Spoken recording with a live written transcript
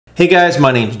Hey guys,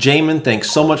 my name's Jamin.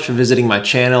 Thanks so much for visiting my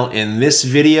channel. In this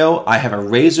video, I have a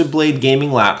Razer Blade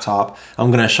gaming laptop. I'm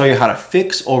going to show you how to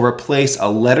fix or replace a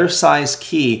letter size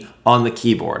key on the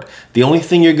keyboard. The only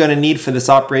thing you're going to need for this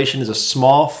operation is a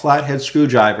small flathead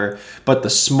screwdriver, but the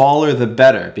smaller the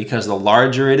better, because the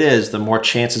larger it is, the more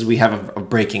chances we have of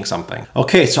breaking something.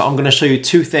 Okay, so I'm going to show you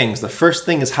two things. The first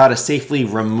thing is how to safely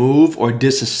remove or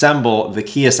disassemble the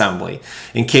key assembly.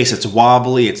 In case it's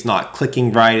wobbly, it's not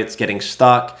clicking right, it's getting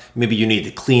stuck, maybe you need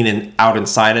to clean out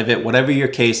inside of it, whatever your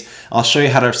case, I'll show you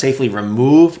how to safely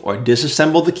remove or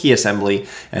disassemble the key assembly,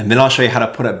 and then I'll show you how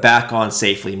to put it back on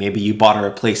safely. Maybe you bought a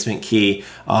replacement key,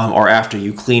 or after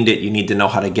you cleaned it, you need to know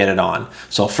how to get it on.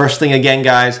 So first thing again,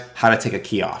 guys, how to take a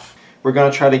key off. We're going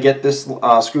to try to get this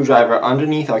screwdriver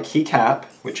underneath our key cap,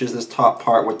 which is this top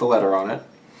part with the letter on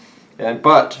it.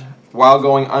 But while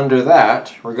going under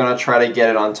that, we're going to try to get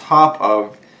it on top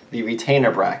of the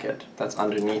retainer bracket that's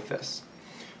underneath this.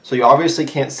 So you obviously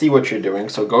can't see what you're doing,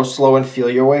 so go slow and feel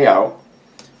your way out.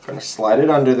 I'm going to slide it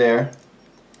under there,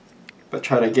 but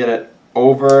try to get it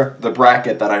over the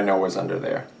bracket that I know is under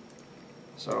there.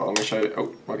 So let me show you.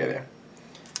 Oh, okay, there.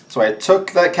 So I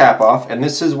took that cap off, and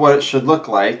this is what it should look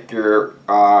like. Your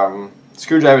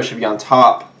screwdriver should be on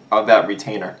top of that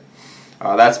retainer.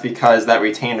 That's because that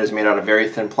retainer is made out of very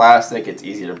thin plastic. It's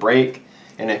easy to break,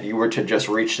 and if you were to just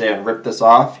reach there and rip this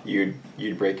off, you'd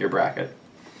break your bracket.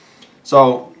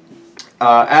 So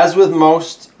as with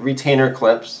most retainer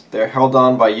clips, they're held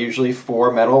on by usually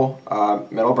four metal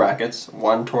brackets,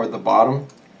 one toward the bottom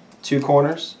two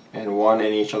corners and one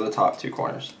in each of the top two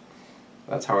corners.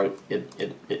 That's how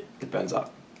it bends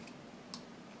up.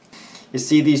 You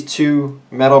see these two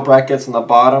metal brackets on the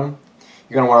bottom?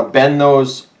 You're going to want to bend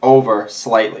those over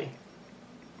slightly.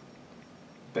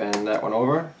 Bend that one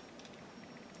over.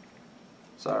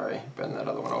 Sorry, bend that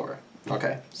other one over.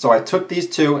 Okay, so I took these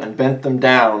two and bent them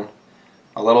down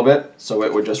a little bit so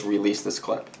it would just release this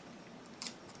clip.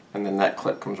 And then that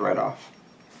clip comes right off.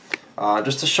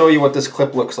 Just to show you what this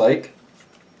clip looks like,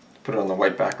 put it on the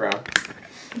white background.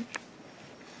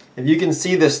 If you can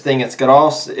see this thing, it's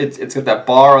got that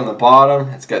bar on the bottom,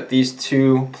 it's got these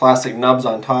two plastic nubs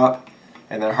on top,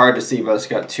 and they're hard to see, but it's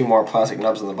got two more plastic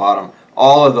nubs on the bottom.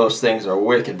 All of those things are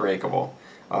wicked breakable.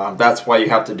 That's why you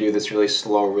have to do this really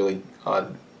slow, really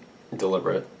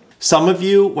deliberate. Some of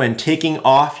you, when taking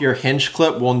off your hinge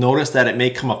clip, will notice that it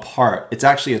may come apart. It's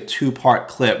actually a two-part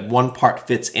clip. One part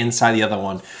fits inside the other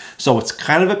one. So it's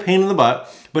kind of a pain in the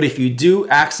butt, but if you do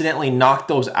accidentally knock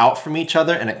those out from each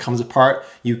other and it comes apart,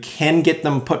 you can get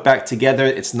them put back together.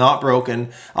 It's not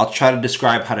broken. I'll try to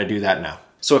describe how to do that now.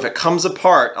 So if it comes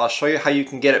apart, I'll show you how you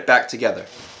can get it back together.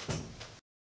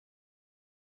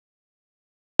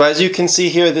 So as you can see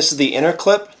here, this is the inner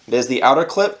clip. There's the outer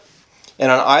clip.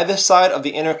 And on either side of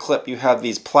the inner clip, you have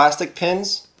these plastic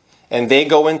pins, and they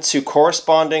go into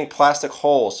corresponding plastic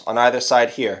holes on either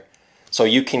side here. So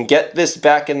you can get this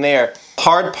back in there.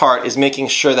 Hard part is making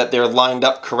sure that they're lined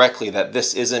up correctly, that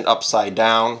this isn't upside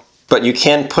down. But you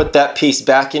can put that piece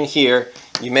back in here.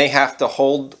 You may have to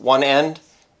hold one end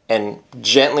and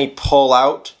gently pull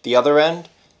out the other end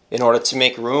in order to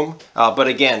make room. But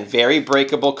again, very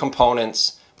breakable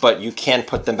components, but you can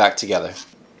put them back together.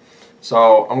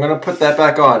 So I'm going to put that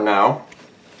back on now.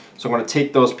 So I'm going to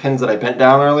take those pins that I bent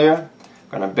down earlier, I'm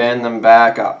going to bend them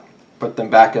back up, put them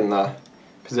back in the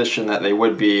position that they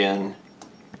would be in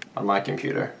on my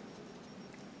computer.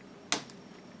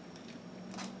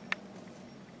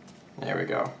 There we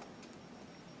go.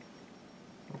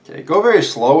 Okay, go very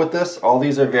slow with this. All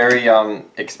these are very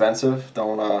expensive.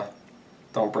 Don't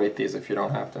break these if you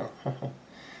don't have to.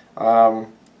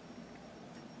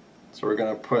 So we're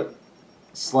going to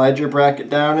slide your bracket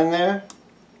down in there.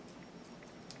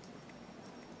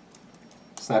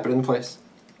 Snap it in place.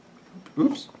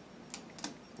 Oops.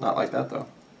 Not like that though.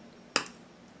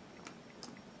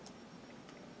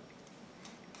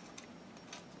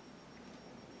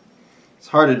 It's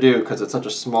hard to do because it's such a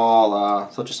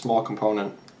small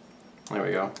component. There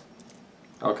we go.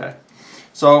 Okay.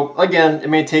 So again, it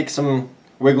may take some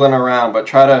wiggling around, but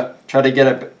try to get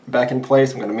it back in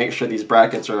place. I'm going to make sure these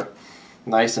brackets are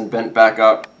nice and bent back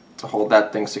up to hold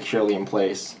that thing securely in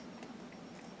place.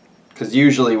 Because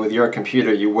usually with your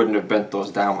computer you wouldn't have bent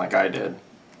those down like I did.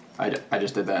 I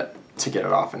just did that to get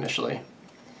it off initially.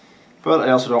 But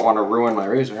I also don't want to ruin my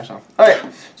Razer. So. Alright,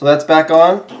 so that's back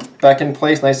in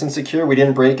place, nice and secure. We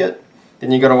didn't break it. Then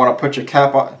you're going to want to put your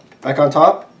cap back on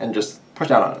top and just push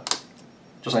down on it.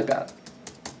 Just like that.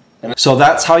 So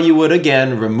that's how you would,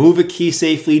 again, remove a key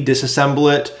safely,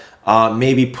 disassemble it,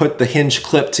 maybe put the hinge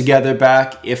clip together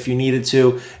back if you needed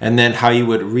to, and then how you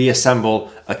would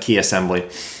reassemble a key assembly.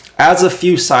 As a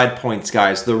few side points,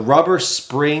 guys, the rubber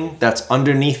spring that's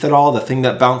underneath it all, the thing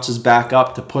that bounces back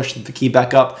up to push the key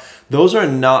back up, those are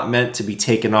not meant to be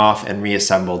taken off and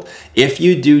reassembled. If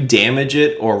you do damage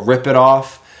it or rip it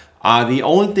off, the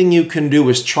only thing you can do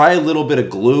is try a little bit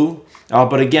of glue,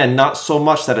 but again, not so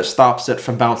much that it stops it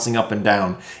from bouncing up and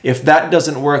down. If that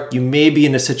doesn't work, you may be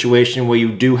in a situation where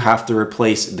you do have to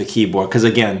replace the keyboard, because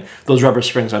again, those rubber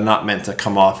springs are not meant to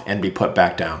come off and be put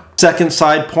back down. Second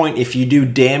side point, if you do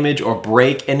damage or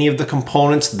break any of the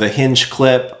components, the hinge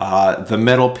clip, the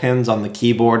metal pins on the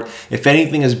keyboard, if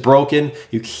anything is broken,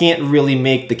 you can't really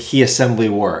make the key assembly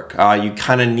work. You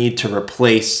kind of need to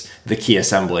replace the key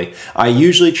assembly. I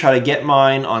usually try to get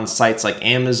mine on sites like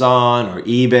Amazon or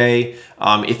eBay.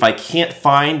 If I can't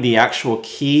find the actual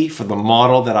key for the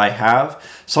model that I have,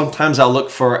 sometimes I'll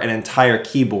look for an entire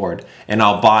keyboard and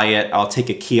I'll buy it. I'll take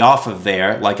a key off of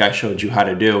there, like I showed you how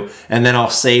to do, and then I'll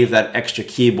save that extra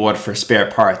keyboard for spare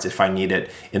parts if I need it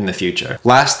in the future.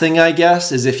 Last thing, I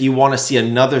guess, is if you want to see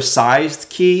another sized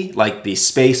key, like the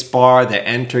space bar, the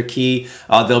enter key,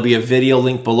 there'll be a video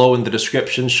link below in the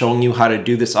description showing you how to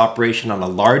do this operation on a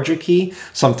larger key.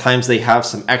 Sometimes they have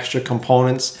some extra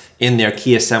components in their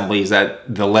key assemblies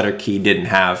that the letter key didn't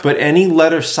have. But any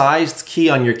letter sized key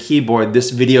on your keyboard,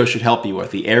 this video should help you with.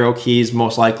 The arrow keys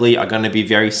most likely are going to be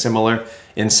very similar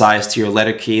in size to your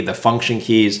letter key. The function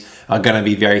keys are going to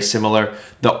be very similar.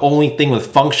 The only thing with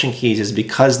function keys is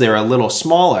because they're a little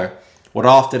smaller, what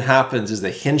often happens is the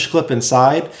hinge clip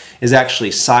inside is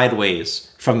actually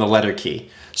sideways from the letter key.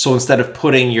 So instead of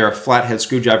putting your flathead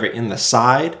screwdriver in the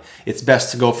side, it's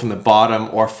best to go from the bottom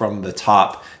or from the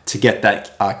top to get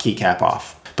that keycap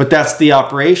off. But that's the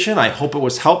operation. I hope it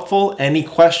was helpful. Any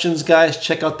questions, guys,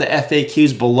 check out the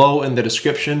FAQs below in the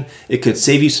description. It could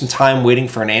save you some time waiting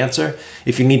for an answer.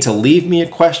 If you need to leave me a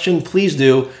question, please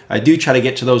do. I do try to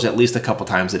get to those at least a couple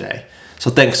times a day. So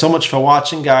thanks so much for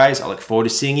watching, guys. I look forward to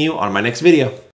seeing you on my next video.